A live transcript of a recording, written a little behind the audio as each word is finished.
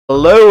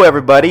Hello,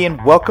 everybody,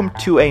 and welcome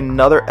to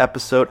another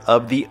episode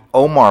of the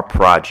Omar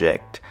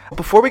Project.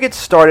 Before we get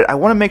started, I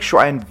want to make sure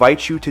I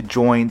invite you to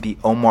join the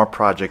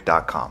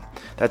omarproject.com.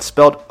 That's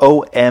spelled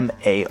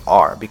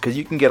O-M-A-R, because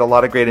you can get a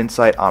lot of great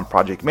insight on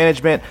project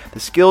management, the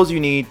skills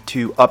you need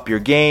to up your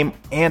game,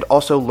 and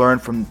also learn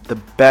from the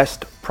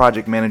best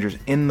project managers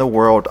in the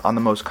world on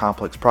the most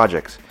complex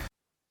projects.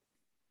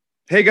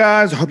 Hey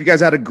guys, I hope you guys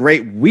had a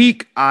great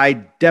week. I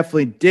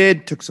definitely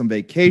did. Took some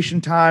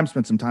vacation time,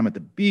 spent some time at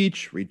the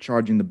beach,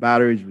 recharging the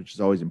batteries, which is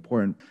always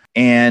important.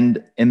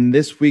 And in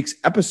this week's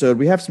episode,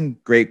 we have some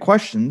great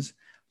questions.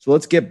 So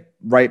let's get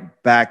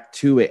right back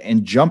to it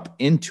and jump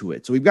into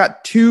it. So we've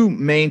got two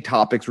main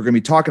topics we're going to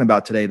be talking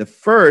about today. The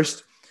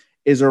first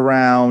is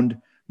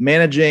around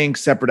managing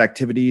separate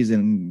activities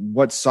and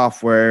what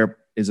software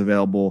is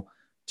available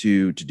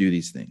to do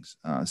these things.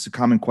 It's a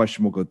common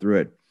question. We'll go through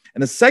it.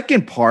 And the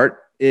second part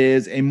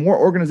is a more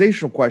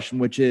organizational question,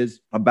 which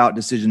is about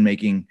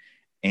decision-making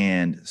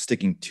and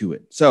sticking to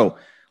it. So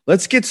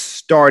let's get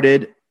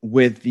started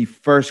with the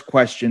first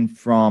question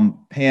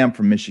from Pam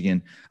from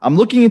Michigan. I'm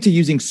looking into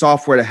using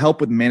software to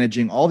help with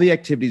managing all the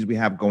activities we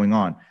have going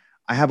on.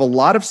 I have a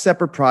lot of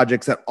separate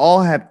projects that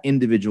all have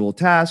individual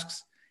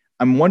tasks.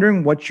 I'm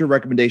wondering what your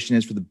recommendation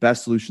is for the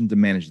best solution to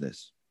manage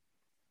this.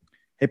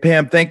 Hey,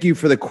 Pam, thank you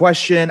for the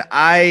question.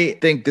 I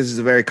think this is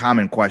a very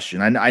common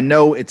question. I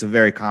know it's a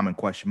very common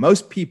question.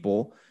 Most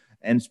people,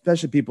 and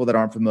especially people that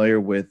aren't familiar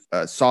with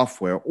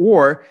software,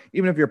 or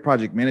even if you're a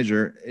project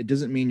manager, it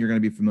doesn't mean you're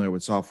going to be familiar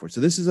with software. So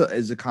this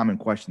is a common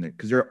question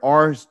because there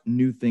are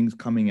new things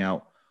coming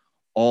out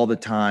all the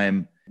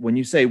time. When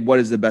you say what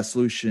is the best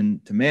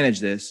solution to manage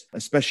this,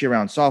 especially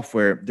around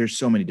software, there's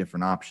so many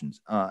different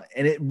options.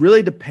 And it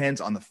really depends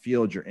on the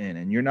field you're in.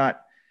 And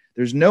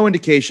there's no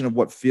indication of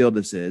what field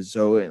this is.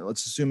 So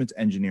let's assume it's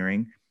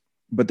engineering,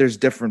 but there's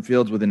different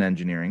fields within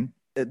engineering.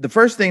 The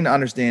first thing to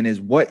understand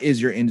is what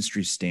is your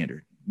industry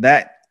standard?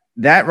 That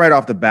right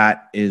off the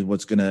bat is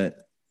what's going to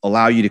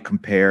allow you to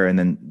compare and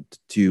then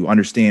to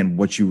understand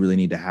what you really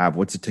need to have.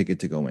 What's the ticket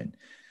to go in?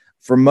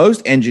 For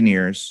most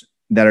engineers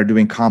that are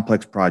doing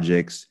complex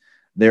projects,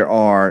 there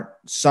are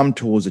some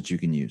tools that you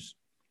can use.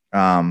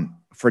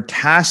 For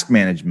task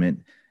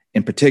management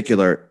in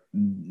particular,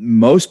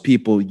 most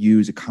people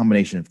use a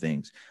combination of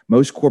things.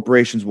 Most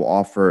corporations will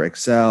offer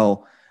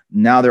Excel.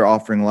 Now they're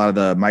offering a lot of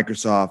the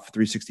Microsoft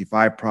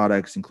 365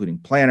 products, including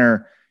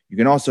Planner. You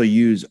can also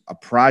use a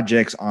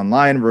projects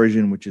online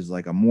version, which is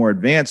like a more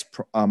advanced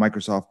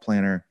Microsoft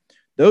Planner.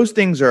 Those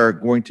things are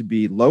going to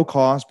be low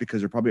cost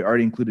because they're probably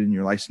already included in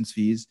your license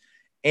fees,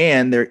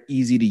 and they're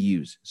easy to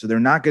use. So they're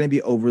not going to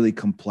be overly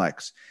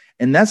complex.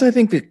 And that's, I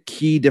think, the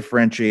key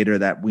differentiator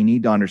that we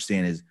need to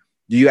understand is,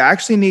 do you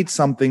actually need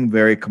something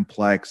very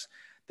complex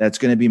that's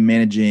going to be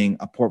managing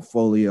a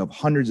portfolio of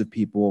hundreds of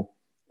people,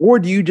 or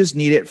do you just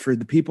need it for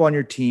the people on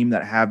your team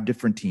that have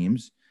different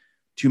teams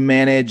to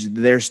manage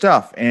their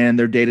stuff and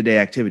their day-to-day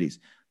activities?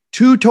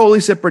 Two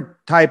totally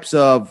separate types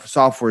of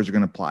softwares are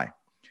going to apply.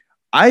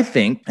 I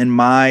think, and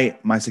my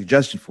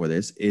suggestion for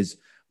this is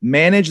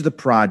manage the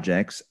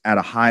projects at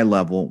a high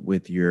level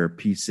with your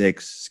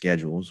P6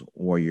 schedules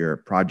or your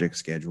project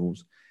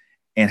schedules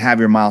and have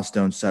your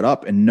milestones set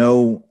up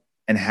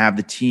and have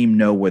the team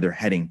know where they're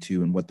heading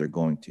to and what they're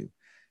going to.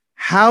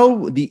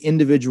 How the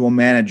individual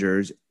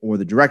managers or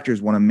the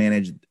directors want to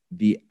manage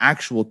the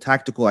actual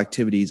tactical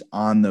activities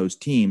on those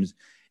teams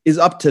is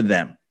up to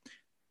them.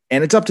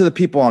 And it's up to the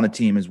people on the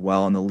team as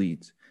well and the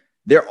leads.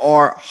 There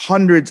are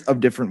hundreds of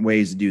different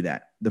ways to do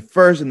that. The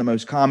first and the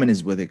most common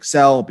is with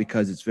Excel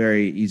because it's a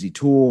very easy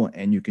tool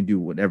and you can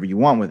do whatever you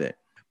want with it.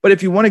 But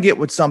if you want to get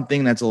with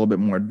something that's a little bit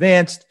more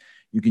advanced,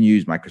 you can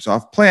use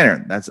Microsoft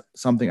Planner. That's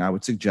something I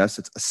would suggest.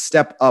 It's a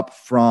step up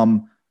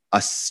from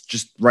us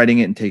just writing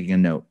it and taking a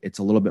note. It's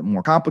a little bit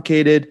more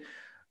complicated,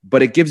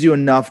 but it gives you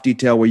enough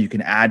detail where you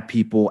can add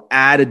people,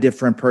 add a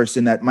different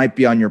person that might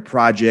be on your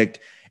project.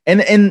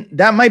 And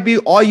that might be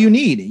all you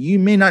need. You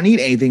may not need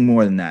anything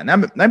more than that.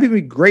 And that might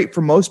be great for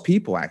most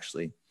people,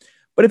 actually.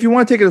 But if you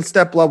want to take it a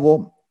step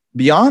level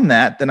beyond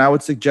that, then I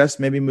would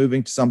suggest maybe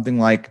moving to something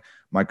like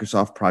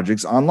Microsoft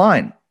Projects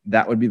Online.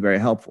 That would be very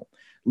helpful.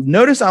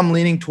 Notice I'm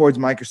leaning towards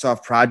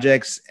Microsoft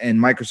Projects and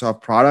Microsoft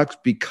products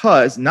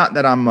because not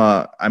that I'm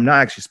not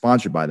actually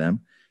sponsored by them.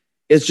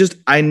 It's just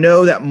I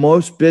know that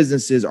most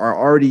businesses are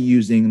already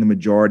using the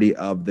majority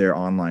of their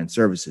online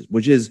services,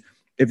 which is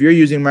if you're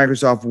using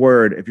Microsoft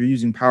Word, if you're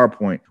using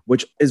PowerPoint,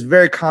 which is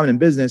very common in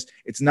business,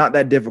 it's not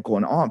that difficult.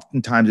 And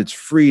oftentimes it's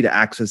free to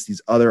access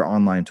these other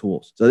online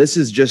tools. So this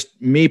is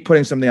just me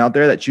putting something out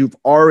there that you've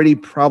already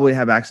probably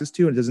have access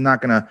to. And it's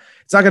not going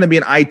to be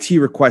an IT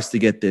request to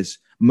get this,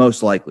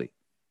 most likely.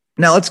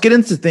 Now let's get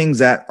into things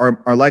that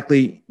are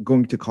likely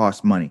going to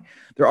cost money.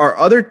 There are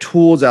other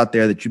tools out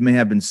there that you may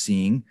have been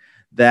seeing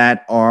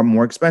that are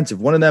more expensive.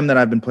 One of them that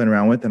I've been playing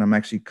around with, and I'm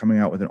actually coming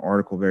out with an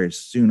article very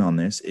soon on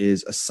this,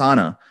 is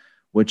Asana,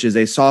 which is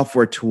a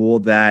software tool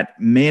that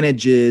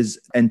manages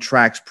and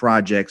tracks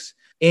projects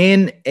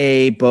in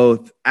a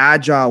both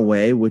agile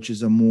way, which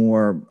is a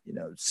more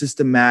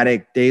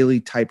systematic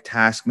daily type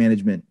task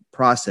management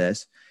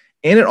process,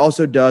 And it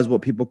also does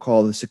what people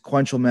call the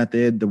sequential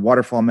method, the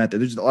waterfall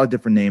method. There's a lot of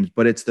different names,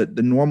 but it's the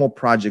normal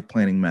project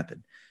planning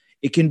method.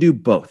 It can do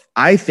both.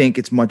 I think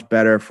it's much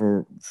better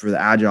for the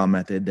agile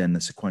method than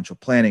the sequential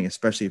planning,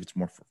 especially if it's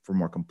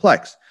more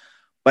complex.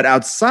 But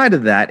outside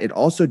of that, it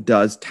also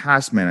does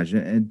task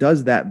management, and it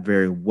does that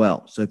very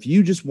well. So if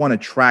you just want to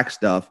track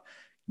stuff,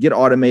 get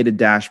automated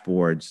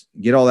dashboards,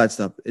 get all that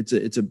stuff,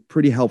 it's a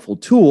pretty helpful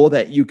tool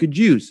that you could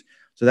use.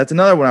 So that's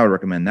another one I would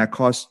recommend.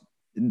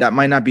 That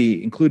might not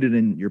be included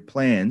in your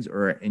plans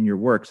or in your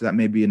work, so that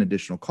may be an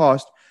additional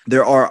cost.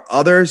 There are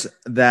others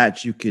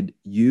that you could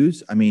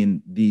use. I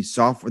mean, the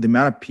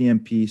amount of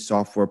PMP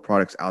software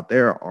products out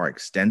there are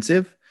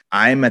extensive.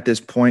 I'm at this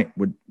point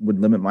would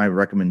limit my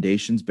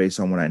recommendations based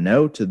on what I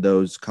know to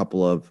those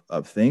couple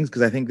of things,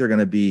 because I think they're going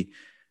to be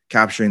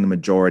capturing the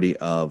majority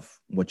of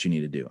what you need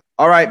to do.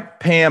 All right,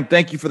 Pam,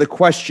 thank you for the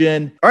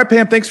question. All right,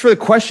 Pam, thanks for the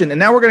question. And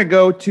now we're going to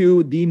go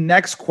to the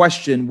next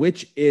question,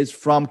 which is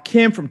from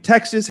Kim from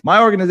Texas. My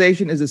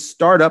organization is a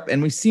startup,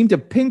 and we seem to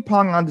ping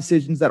pong on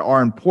decisions that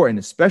are important,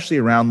 especially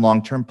around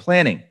long-term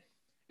planning.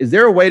 Is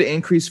there a way to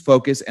increase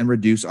focus and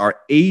reduce our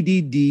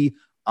ADD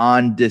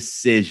on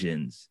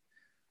decisions?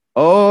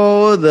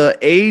 Oh, the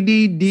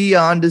ADD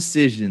on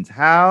decisions.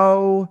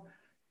 How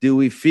do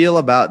we feel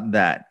about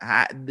that?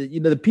 The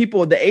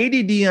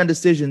ADD on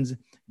decisions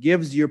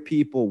gives your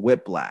people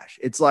whiplash.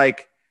 It's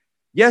like,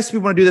 yes, we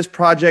want to do this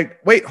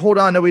project. Wait, hold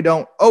on. No, we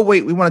don't. Oh,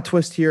 wait, we want to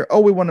twist here.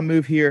 Oh, we want to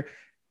move here.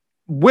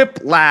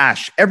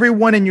 Whiplash.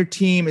 Everyone in your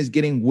team is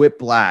getting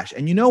whiplash.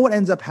 And you know what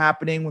ends up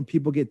happening when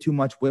people get too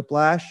much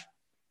whiplash?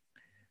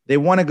 They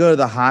want to go to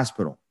the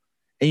hospital.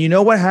 And you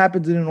know what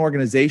happens in an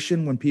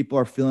organization when people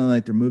are feeling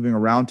like they're moving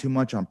around too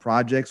much on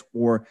projects,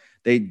 or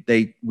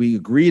we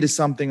agree to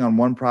something on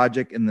one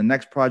project and the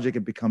next project,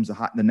 it becomes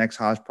the next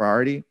highest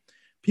priority.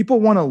 People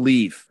want to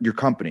leave your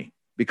company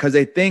because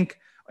they think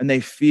and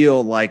they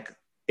feel like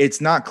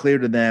it's not clear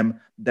to them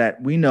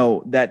that we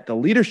know that the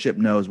leadership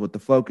knows what the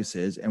focus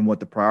is and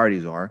what the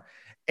priorities are.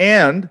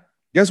 And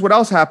guess what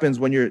else happens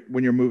when you're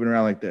moving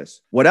around like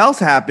this? What else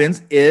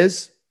happens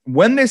is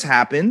when this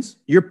happens,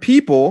 your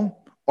people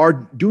are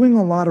doing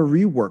a lot of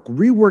rework.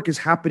 Rework is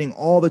happening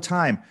all the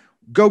time.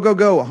 Go,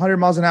 100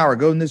 miles an hour,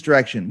 go in this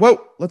direction.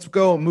 Whoa, let's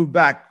go move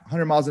back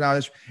 100 miles an hour.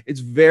 It's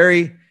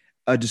very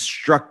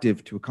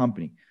destructive to a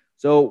company.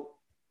 So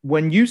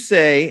when you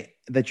say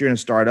that you're in a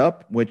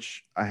startup,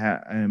 which I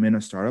am in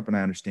a startup and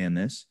I understand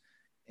this,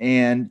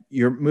 and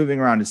you're moving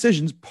around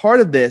decisions, part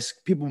of this,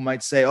 people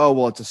might say, oh,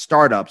 well, it's a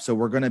startup, so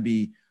we're going to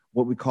be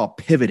what we call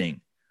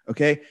pivoting,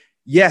 okay?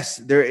 Yes,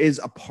 there is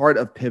a part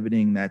of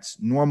pivoting that's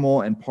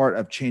normal and part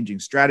of changing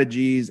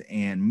strategies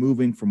and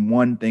moving from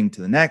one thing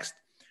to the next.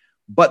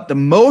 But the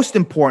most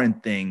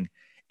important thing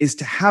is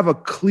to have a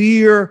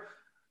clear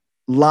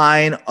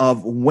line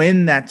of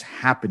when that's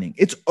happening.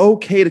 It's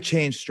okay to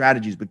change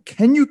strategies, but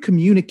can you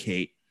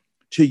communicate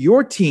to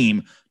your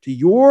team, to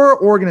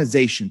your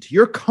organization, to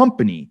your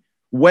company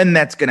when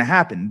that's going to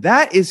happen?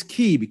 That is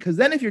key, because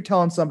then if you're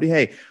telling somebody,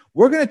 hey,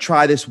 we're going to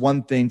try this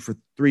one thing for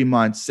 3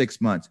 months, 6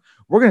 months,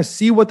 we're going to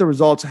see what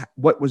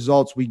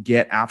results we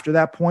get after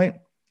that point.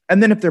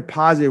 And then if they're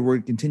positive, we're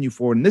going to continue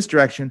forward in this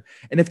direction.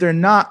 And if they're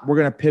not, we're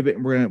going to pivot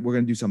and we're going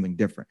to do something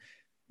different.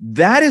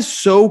 That is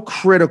so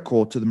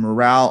critical to the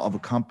morale of a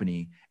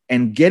company,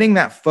 and getting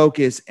that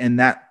focus and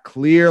that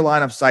clear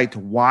line of sight to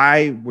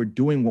why we're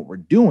doing what we're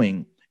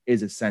doing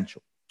is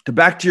essential. To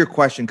back to your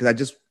question,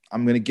 because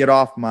I'm going to get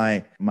off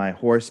my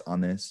horse on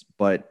this,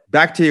 but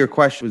back to your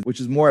question, which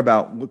is more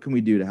about what can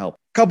we do to help?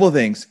 A couple of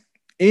things.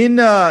 In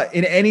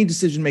any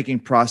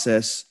decision-making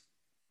process,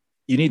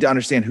 you need to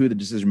understand who the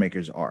decision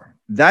makers are.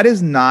 That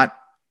is not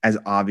as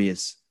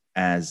obvious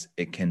as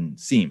it can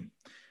seem.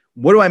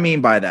 What do I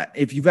mean by that?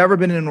 If you've ever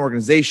been in an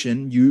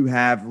organization, you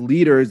have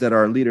leaders that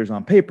are leaders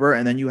on paper,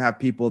 and then you have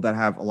people that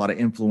have a lot of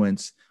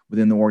influence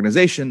within the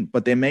organization,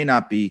 but they may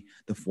not be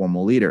the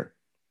formal leader.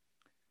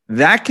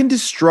 That can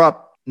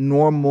disrupt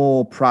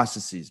normal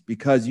processes,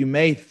 because you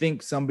may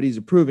think somebody's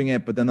approving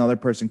it, but then the other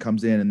person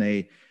comes in and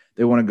they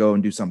want to go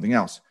and do something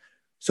else.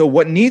 So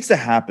what needs to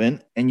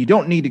happen, and you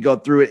don't need to go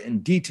through it in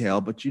detail,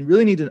 but you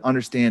really need to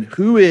understand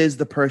who is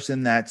the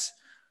person that's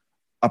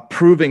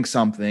approving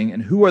something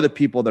and who are the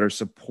people that are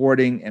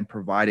supporting and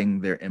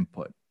providing their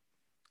input.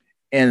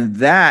 And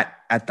that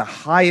at the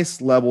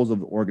highest levels of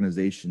the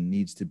organization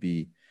needs to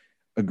be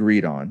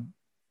agreed on.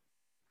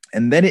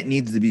 And then it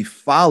needs to be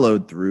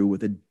followed through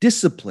with a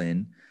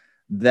discipline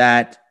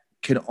that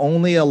can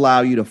only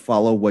allow you to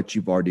follow what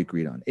you've already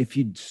agreed on. If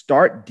you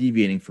start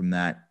deviating from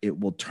that, it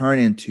will turn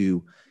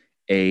into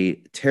a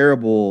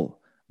terrible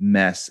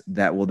mess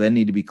that will then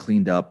need to be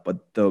cleaned up.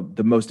 But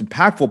the most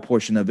impactful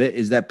portion of it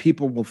is that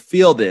people will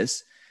feel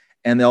this,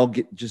 and they'll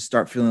just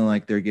start feeling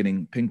like they're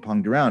getting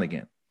ping-ponged around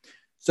again.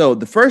 So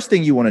the first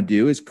thing you want to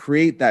do is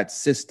create that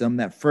system,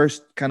 that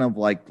first kind of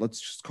like,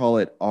 let's just call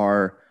it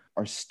our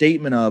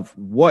statement of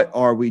what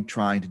are we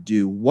trying to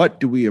do? What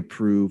do we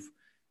approve?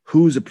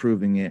 Who's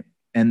approving it?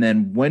 And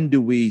then when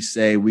do we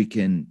say we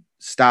can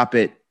stop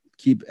it,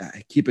 keep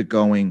it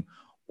going,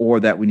 or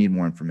that we need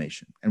more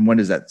information? And when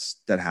does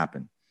that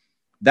happen?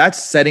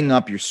 That's setting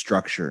up your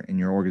structure in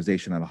your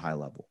organization at a high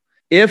level.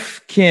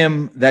 If,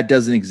 Kim, that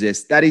doesn't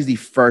exist, that is the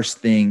first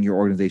thing your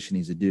organization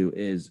needs to do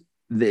is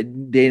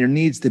there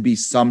needs to be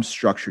some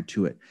structure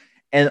to it.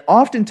 And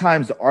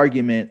oftentimes the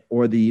argument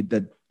or the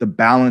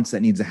balance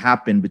that needs to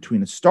happen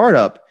between a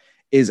startup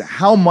is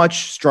how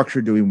much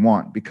structure do we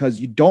want? Because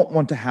you don't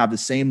want to have the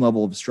same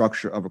level of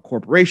structure of a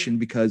corporation,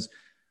 because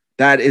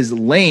that is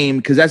lame,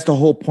 because that's the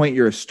whole point.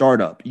 You're a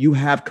startup. You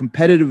have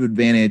competitive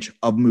advantage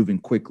of moving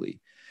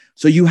quickly.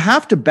 So you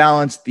have to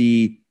balance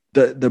the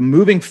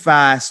moving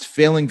fast,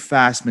 failing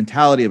fast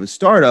mentality of a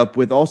startup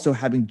with also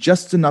having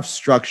just enough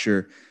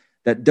structure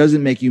that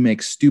doesn't make you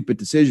make stupid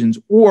decisions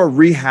or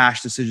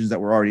rehash decisions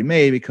that were already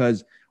made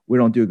because we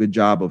don't do a good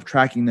job of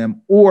tracking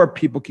them, or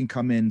people can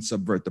come in and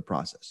subvert the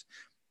process.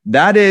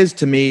 That is,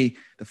 to me,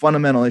 the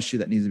fundamental issue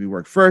that needs to be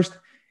worked first.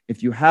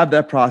 If you have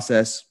that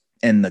process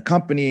and the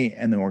company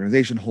and the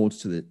organization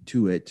holds to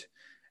it,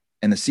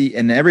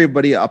 and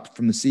everybody up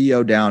from the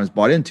CEO down is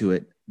bought into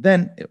it,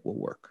 then it will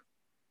work.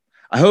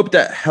 I hope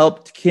that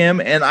helped,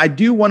 Kim. And I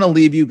do want to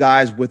leave you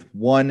guys with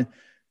one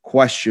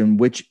question,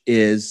 which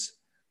is,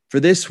 for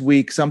this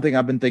week, something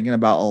I've been thinking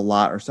about a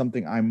lot, or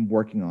something I'm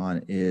working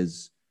on,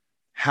 is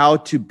how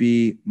to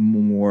be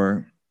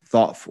more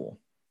thoughtful.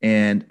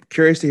 And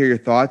curious to hear your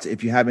thoughts.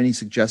 If you have any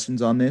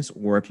suggestions on this,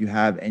 or if you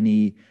have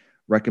any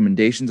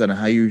recommendations on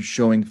how you're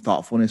showing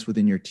thoughtfulness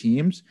within your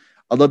teams,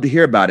 I'd love to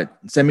hear about it.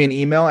 Send me an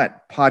email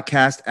at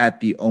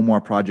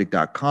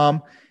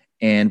podcast@theomarproject.com.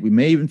 And we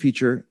may even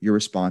feature your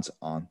response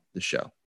on the show.